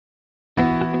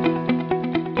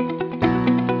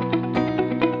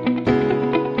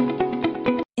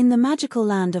the magical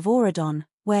land of Auradon,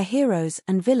 where heroes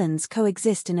and villains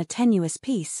coexist in a tenuous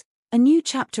peace, a new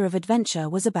chapter of adventure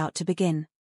was about to begin.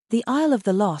 The Isle of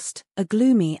the Lost, a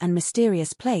gloomy and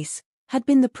mysterious place, had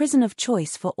been the prison of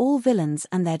choice for all villains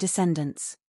and their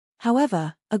descendants.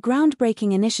 However, a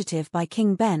groundbreaking initiative by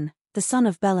King Ben, the son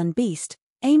of Bel and Beast,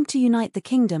 aimed to unite the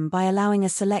kingdom by allowing a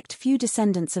select few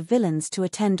descendants of villains to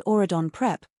attend Auradon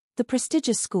Prep, the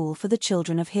prestigious school for the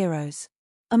children of heroes.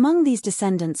 Among these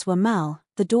descendants were Mal,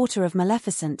 the daughter of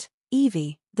Maleficent,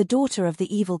 Evie, the daughter of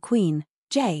the evil queen,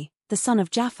 Jay, the son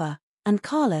of Jaffa, and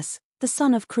Carlos, the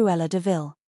son of Cruella de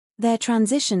Vil. Their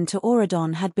transition to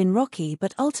Auradon had been rocky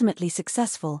but ultimately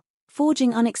successful,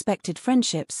 forging unexpected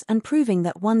friendships and proving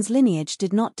that one's lineage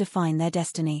did not define their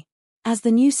destiny. As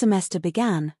the new semester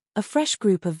began, a fresh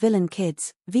group of villain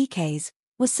kids, VKs,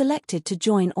 was selected to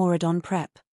join Auradon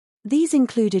Prep. These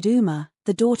included Uma,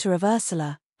 the daughter of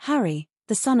Ursula, Harry,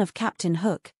 the son of Captain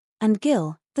Hook, and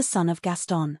Gil, the son of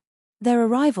Gaston. Their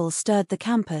arrival stirred the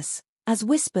campus, as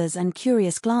whispers and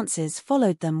curious glances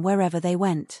followed them wherever they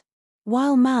went.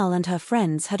 While Mal and her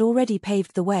friends had already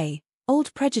paved the way,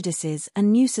 old prejudices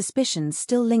and new suspicions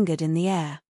still lingered in the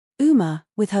air. Uma,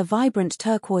 with her vibrant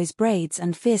turquoise braids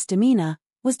and fierce demeanor,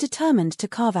 was determined to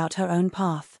carve out her own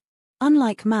path.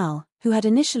 Unlike Mal, who had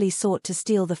initially sought to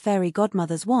steal the fairy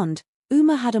godmother's wand,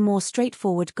 Uma had a more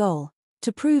straightforward goal: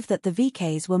 to prove that the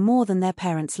VKs were more than their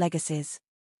parents' legacies.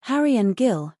 Harry and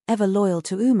Gil, ever loyal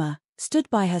to Uma, stood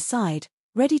by her side,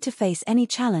 ready to face any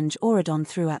challenge Auradon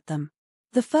threw at them.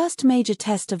 The first major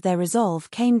test of their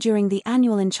resolve came during the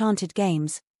annual Enchanted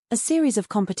Games, a series of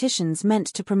competitions meant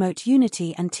to promote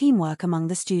unity and teamwork among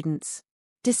the students.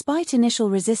 Despite initial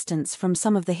resistance from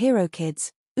some of the hero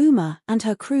kids, Uma and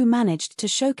her crew managed to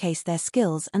showcase their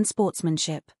skills and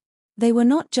sportsmanship. They were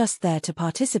not just there to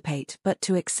participate but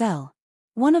to excel.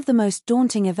 One of the most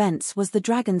daunting events was the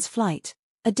Dragon's Flight,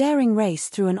 a daring race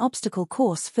through an obstacle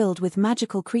course filled with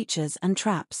magical creatures and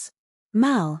traps.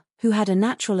 Mal, who had a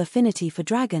natural affinity for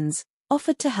dragons,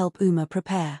 offered to help Uma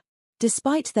prepare.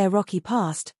 Despite their rocky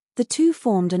past, the two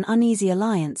formed an uneasy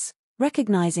alliance,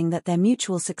 recognizing that their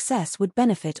mutual success would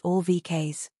benefit all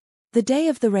VKs. The day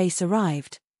of the race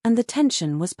arrived, and the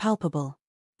tension was palpable.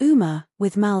 Uma,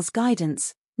 with Mal's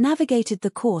guidance, navigated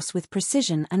the course with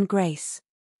precision and grace.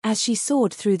 As she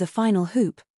soared through the final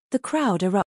hoop, the crowd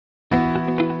erupted